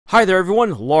Hi there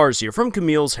everyone, Lars here from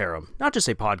Camille's Harem. Not just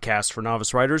a podcast for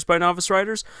novice writers by novice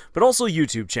writers, but also a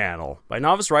YouTube channel by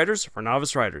novice writers for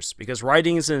novice writers. Because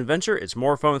writing is an adventure, it's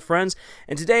more fun with friends,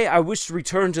 and today I wish to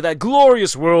return to that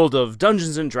glorious world of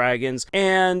Dungeons & Dragons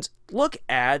and look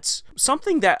at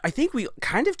something that I think we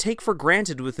kind of take for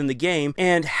granted within the game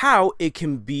and how it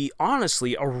can be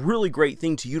honestly a really great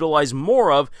thing to utilize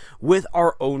more of with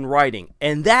our own writing.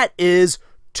 And that is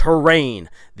terrain,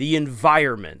 the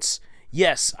environments.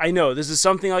 Yes, I know, this is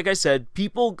something, like I said,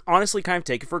 people honestly kind of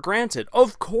take it for granted.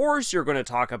 Of course you're going to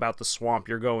talk about the swamp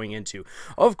you're going into.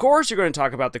 Of course you're going to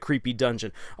talk about the creepy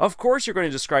dungeon. Of course you're going to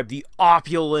describe the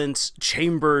opulent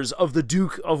chambers of the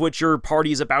Duke of which your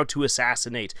party is about to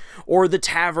assassinate, or the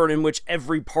tavern in which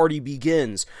every party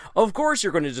begins. Of course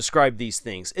you're going to describe these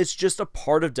things. It's just a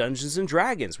part of Dungeons &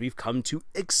 Dragons. We've come to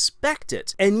expect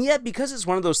it. And yet, because it's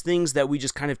one of those things that we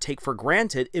just kind of take for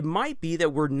granted, it might be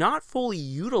that we're not fully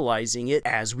utilizing it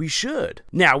as we should.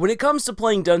 Now, when it comes to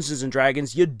playing Dungeons &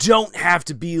 Dragons, you don't have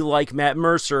to be like Matt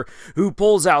Mercer, who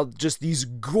pulls out just these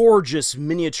gorgeous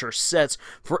miniature sets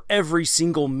for every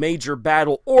single major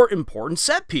battle or important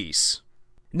set piece.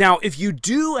 Now, if you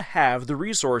do have the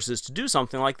resources to do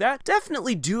something like that,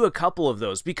 definitely do a couple of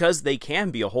those because they can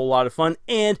be a whole lot of fun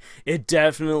and it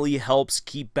definitely helps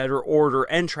keep better order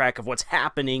and track of what's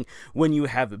happening when you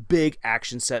have big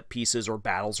action set pieces or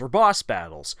battles or boss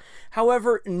battles.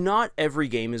 However, not every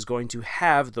game is going to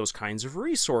have those kinds of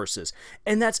resources,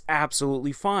 and that's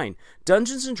absolutely fine.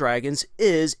 Dungeons & Dragons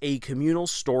is a communal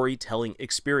storytelling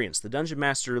experience. The Dungeon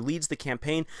Master leads the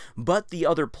campaign, but the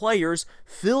other players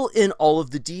fill in all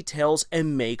of the details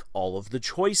and make all of the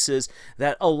choices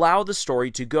that allow the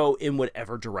story to go in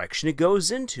whatever direction it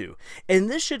goes into. And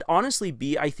this should honestly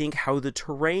be, I think, how the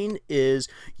terrain is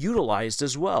utilized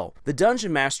as well. The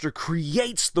Dungeon Master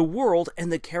creates the world,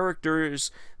 and the characters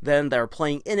then that are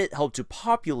playing in it help to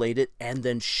populate it and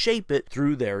then shape it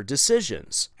through their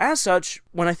decisions. As such,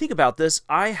 when I think about this,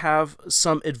 I have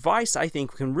some advice I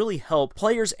think can really help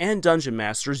players and Dungeon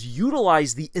Masters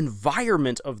utilize the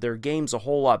environment of their games a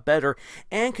whole lot better,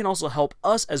 and can also help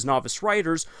us as novice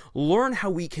writers learn how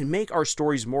we can make our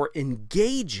stories more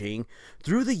engaging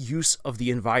through the use of the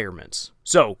environment.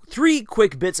 So, 3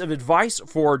 quick bits of advice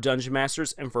for Dungeon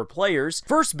Masters and for players.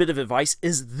 First bit of advice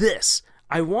is this.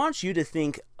 I want you to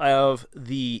think of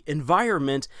the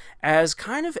environment as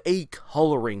kind of a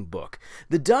coloring book.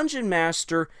 The Dungeon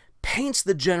Master paints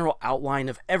the general outline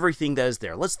of everything that is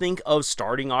there. Let's think of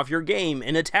starting off your game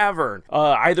in a tavern.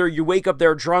 Either you wake up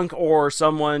there drunk, or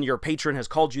someone, your patron, has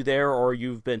called you there, or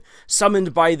you've been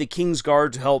summoned by the King's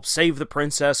Guard to help save the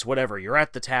princess, whatever, you're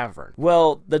at the tavern.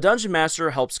 Well, the Dungeon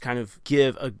Master helps kind of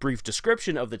give a brief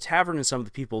description of the tavern and some of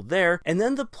the people there, and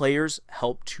then the players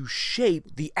help to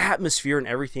shape the atmosphere and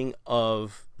everything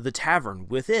of the tavern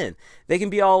within. They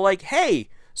can be all like, hey,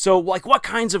 so, like, what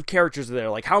kinds of characters are there?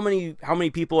 Like, how many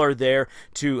people are there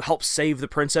to help save the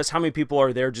princess? How many people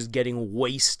are there just getting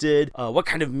wasted? What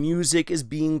kind of music is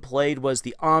being played? Was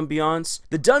the ambiance?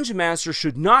 The Dungeon Master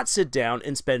should not sit down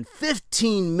and spend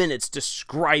 15 minutes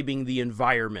describing the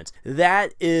environment.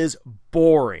 That is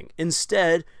boring.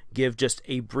 Instead, give just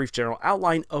a brief general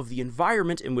outline of the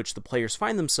environment in which the players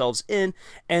find themselves in,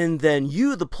 and then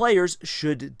you, the players,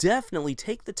 should definitely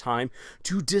take the time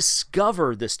to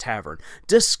discover this tavern,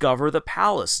 discover the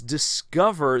palace,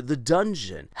 discover the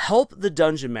dungeon. Help the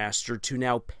Dungeon Master to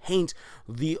now paint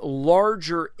the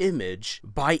larger image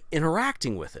by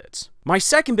interacting with it. My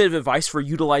second bit of advice for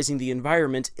utilizing the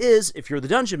environment is, if you're the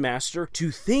Dungeon Master,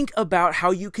 to think about how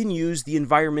you can use the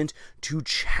environment to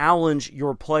challenge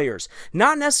your players.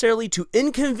 Not necessarily to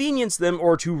inconvenience them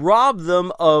or to rob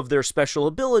them of their special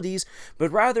abilities,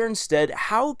 but rather instead,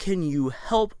 how can you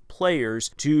help players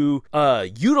to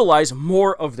utilize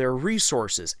more of their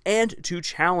resources and to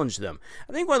challenge them.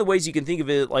 I think one of the ways you can think of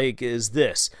it like is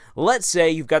this. Let's say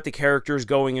you've got the characters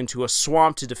going into a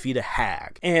swamp to defeat a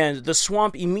hag, and the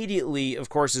swamp immediately, of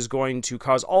course, is going to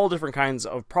cause all different kinds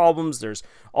of problems. There's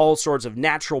all sorts of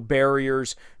natural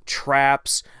barriers,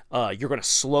 traps. You're going to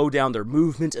slow down their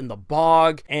movement in the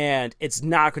bog, and it's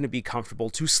not going to be comfortable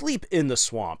to sleep in the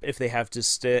swamp if they have to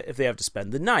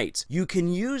spend the night. You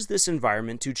can use this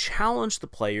environment to challenge the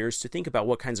players to think about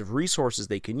what kinds of resources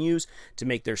they can use to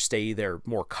make their stay there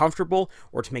more comfortable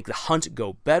or to make the hunt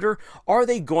go better. Are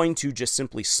they going to just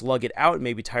simply slug it out and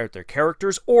maybe tire out their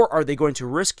characters, or are they going to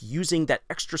risk using that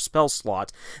extra spell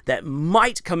slot that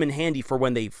might come in handy for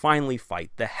when they finally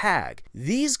fight the hag?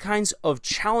 These kinds of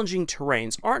challenging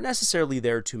terrains aren't necessarily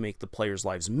there to make the players'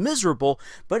 lives miserable,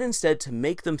 but instead to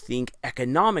make them think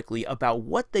economically about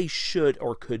what they should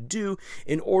or could do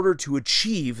in order to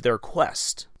achieve their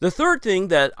quest. The third thing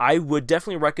that I would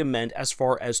definitely recommend as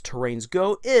far as terrains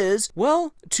go is,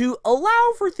 well, to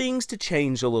allow for things to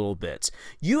change a little bit.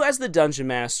 You as the Dungeon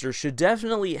Master should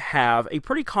definitely have a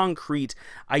pretty concrete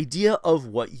idea of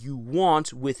what you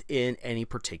want within any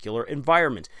particular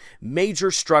environment.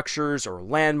 Major structures or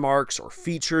landmarks or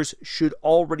features should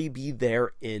already be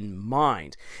there in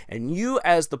mind, and you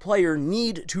as the player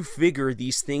need to figure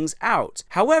these things out.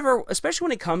 However, especially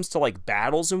when it comes to like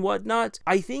battles and whatnot,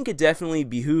 I think it definitely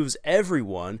behooves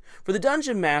everyone for the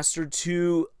Dungeon Master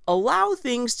to allow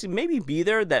things to maybe be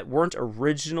there that weren't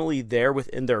originally there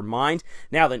within their mind.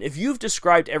 Now then, if you've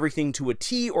described everything to a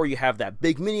T, or you have that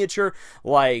big miniature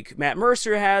like Matt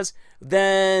Mercer has,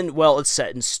 then, well, it's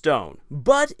set in stone.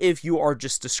 But if you are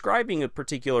just describing a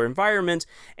particular environment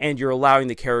and you're allowing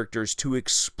the characters to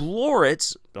explore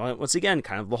it, once again,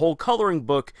 kind of the whole coloring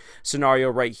book scenario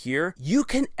right here, you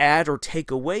can add or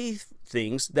take away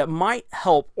things that might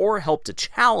help to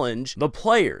challenge the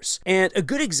players. And a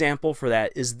good example for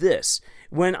that is this.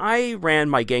 When I ran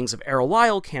my Gangs of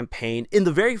Erlisle campaign, in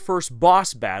the very first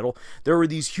boss battle, there were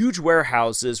these huge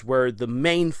warehouses where the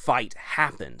main fight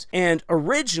happened. And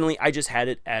originally, I just had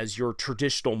it as your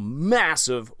traditional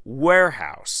massive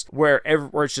warehouse, where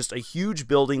it's just a huge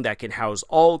building that can house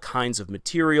all kinds of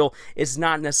material. It's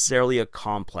not necessarily a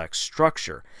complex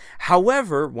structure.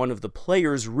 However, one of the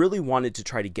players really wanted to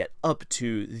try to get up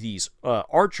to these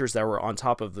archers that were on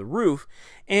top of the roof,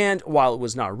 and while it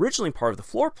was not originally part of the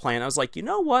floor plan, I was like, you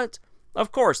know what?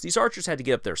 Of course, these archers had to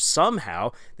get up there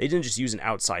somehow. They didn't just use an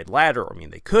outside ladder, I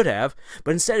mean, they could have,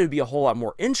 but instead it would be a whole lot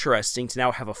more interesting to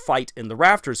now have a fight in the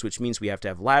rafters, which means we have to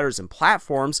have ladders and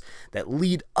platforms that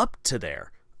lead up to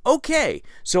there. Okay,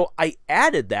 so I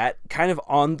added that kind of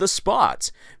on the spot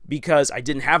because I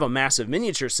didn't have a massive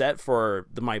miniature set for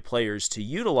my players to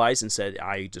utilize. Instead,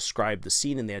 I described the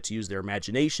scene and they had to use their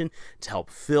imagination to help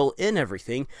fill in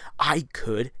everything. I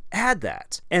could add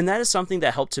that. And that is something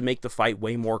that helped to make the fight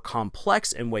way more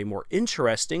complex and way more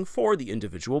interesting for the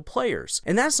individual players.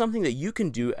 And that's something that you can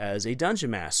do as a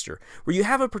Dungeon Master, where you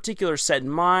have a particular set in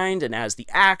mind, and as the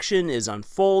action is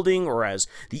unfolding or as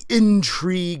the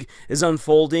intrigue is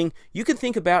unfolding, you can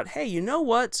think about, hey, you know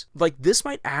what? Like, this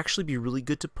might actually be really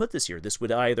good to put this here. This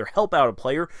would either help out a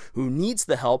player who needs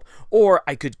the help, or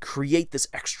I could create this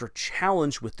extra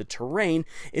challenge with the terrain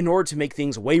in order to make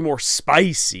things way more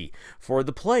spicy for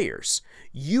the players.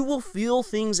 You will feel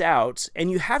things out,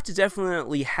 and you have to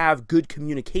definitely have good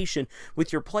communication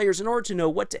with your players in order to know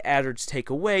what to add or to take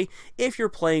away if you're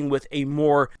playing with a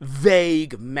more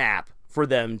vague map for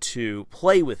them to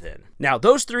play within. Now,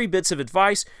 those 3 bits of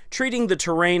advice, treating the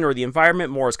terrain or the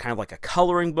environment more as kind of like a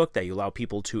coloring book that you allow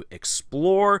people to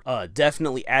explore,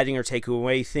 definitely adding or taking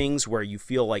away things where you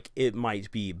feel like it might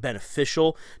be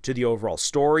beneficial to the overall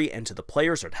story and to the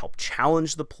players, or to help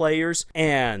challenge the players,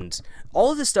 and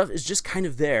all of this stuff is just kind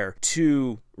of there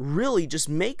to really just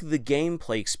make the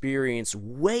gameplay experience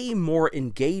way more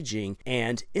engaging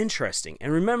and interesting.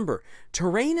 And remember,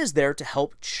 terrain is there to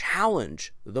help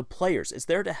challenge the players. It's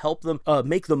there to help them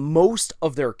make the most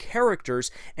of their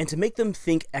characters and to make them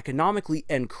think economically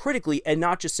and critically, and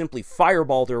not just simply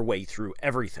fireball their way through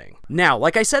everything. Now,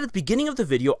 like I said at the beginning of the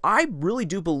video, I really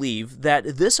do believe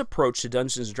that this approach to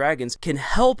Dungeons & Dragons can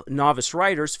help novice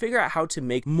writers figure out how to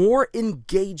make more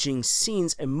engaging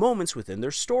scenes and moments within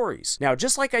their stories. Now,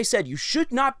 just like I said, you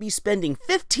should not be spending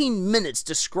 15 minutes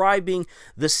describing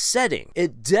the setting.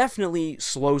 It definitely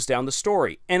slows down the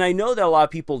story. And I know that a lot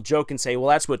of people joke and say, well,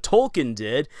 that's what Tolkien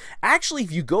did. Actually,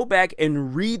 if you go back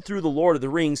and read through The Lord of the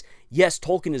Rings, yes,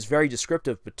 Tolkien is very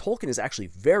descriptive, but Tolkien is actually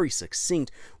very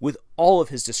succinct with all of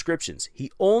his descriptions.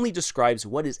 He only describes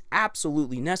what is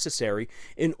absolutely necessary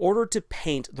in order to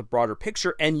paint the broader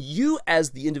picture, and you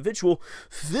as the individual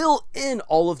fill in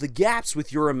all of the gaps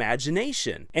with your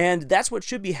imagination. And that's what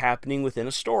should be happening within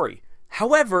a story.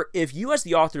 However, if you as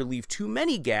the author leave too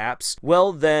many gaps,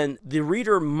 well, then the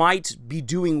reader might be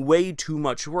doing way too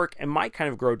much work and might kind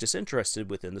of grow disinterested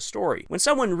within the story. When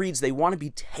someone reads, they want to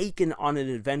be taken on an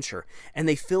adventure, and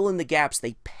they fill in the gaps,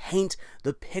 they paint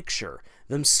the picture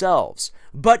themselves.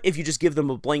 But if you just give them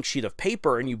a blank sheet of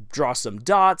paper and you draw some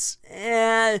dots,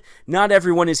 not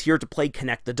everyone is here to play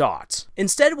connect the dots.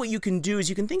 Instead, what you can do is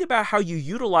you can think about how you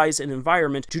utilize an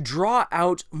environment to draw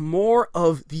out more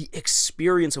of the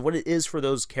experience of what it is for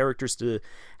those characters to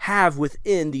have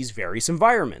within these various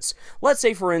environments. Let's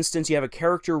say, for instance, you have a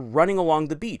character running along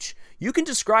the beach. You can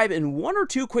describe in 1 or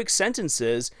 2 quick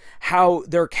sentences how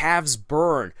their calves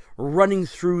burn, running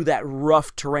through that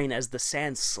rough terrain as the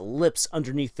sand slips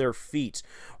underneath their feet,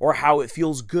 or how it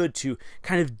feels good to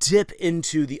kind of dip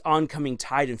into the oncoming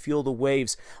tide and feel the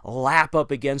waves lap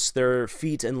up against their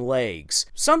feet and legs.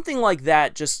 Something like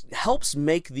that just helps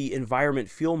make the environment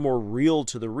feel more real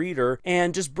to the reader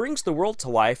and just brings the world to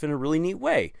life in a really neat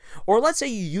way. Or let's say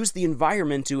you use the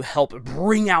environment to help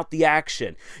bring out the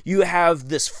action. You have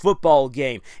this football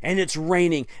game and it's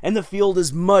raining and the field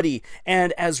is muddy,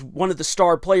 and as one of the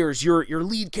star players, your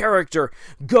lead character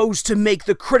goes to make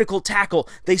the critical tackle,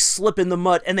 they slip in the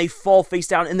mud and they fall face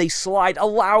down and they slide,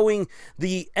 allowing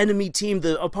the enemy team,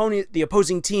 the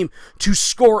opposing team, to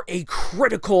score a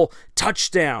critical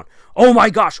touchdown. Oh my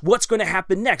gosh, what's going to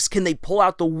happen next? Can they pull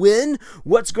out the win?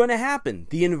 What's going to happen?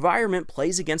 The environment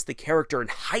plays against the character and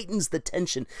heightens the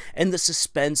tension and the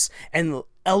suspense and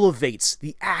elevates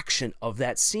the action of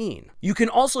that scene. You can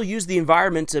also use the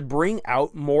environment to bring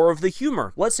out more of the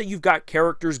humor. Let's say you've got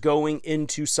characters going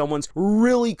into someone's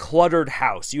really cluttered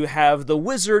house. You have the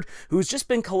wizard who's just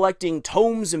been collecting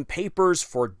tomes and papers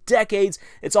for decades.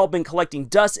 It's all been collecting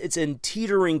dust. It's in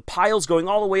teetering piles going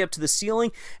all the way up to the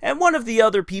ceiling, and one of the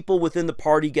other people within the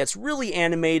party gets really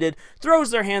animated, throws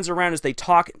their hands around as they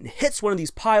talk, and hits one of these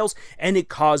piles, and it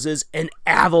causes an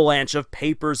avalanche of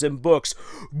papers and books.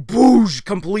 Boosh!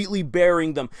 Completely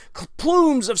burying them.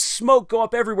 Plumes of smoke go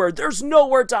up everywhere. There's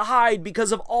nowhere to hide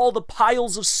because of all the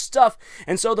piles of stuff,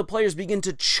 and so the players begin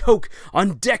to choke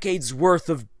on decades worth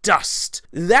of dust.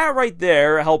 That right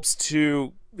there helps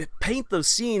to paint the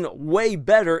scene way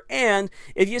better, and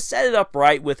if you set it up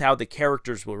right with how the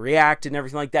characters will react and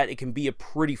everything like that, it can be a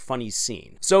pretty funny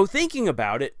scene. So thinking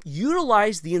about it,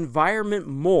 utilize the environment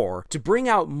more to bring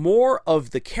out more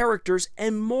of the characters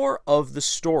and more of the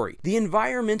story. The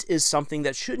environment is something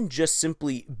that shouldn't just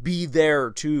simply be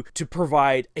there to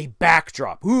provide a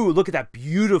backdrop. Ooh, look at that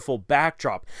beautiful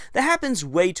backdrop. That happens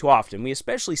way too often. We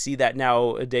especially see that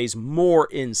nowadays more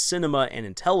in cinema and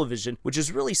in television, which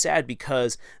is really sad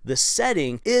because the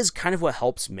setting is kind of what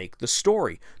helps make the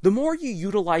story. The more you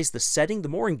utilize the setting, the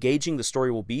more engaging the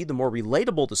story will be, the more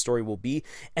relatable the story will be,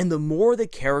 and the more the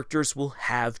characters will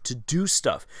have to do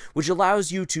stuff, which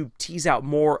allows you to tease out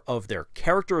more of their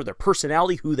character, their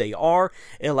personality, who they are.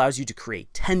 It allows you to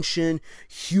create tension,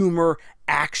 humor,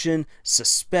 action,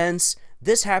 suspense.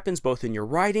 This happens both in your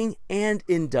writing and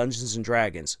in Dungeons &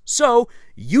 Dragons. So,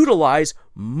 utilize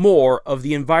more of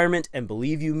the environment, and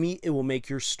believe you me, it will make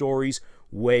your stories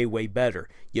way better.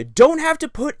 You don't have to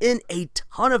put in a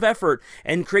ton of effort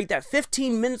and create that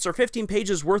 15 minutes or 15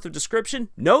 pages worth of description.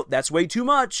 Nope, that's way too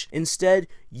much. Instead,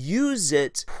 use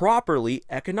it properly,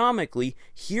 economically,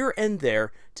 here and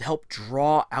there to help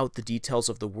draw out the details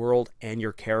of the world and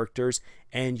your characters,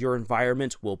 and your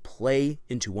environment will play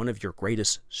into one of your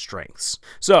greatest strengths.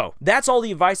 So, that's all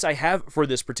the advice I have for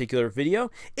this particular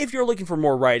video. If you're looking for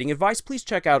more writing advice, please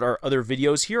check out our other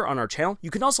videos here on our channel.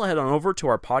 You can also head on over to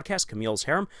our podcast, Camille's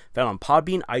Harem, found on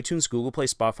Podbean, iTunes, Google Play,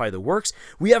 Spotify, the works.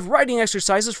 We have writing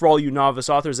exercises for all you novice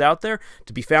authors out there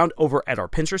to be found over at our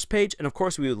Pinterest page, and of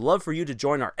course, we would love for you to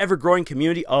join our ever-growing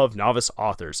community of novice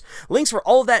authors. Links for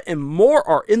all of that and more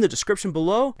are in the description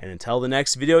below, and until the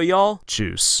next video, y'all,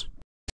 tschüss.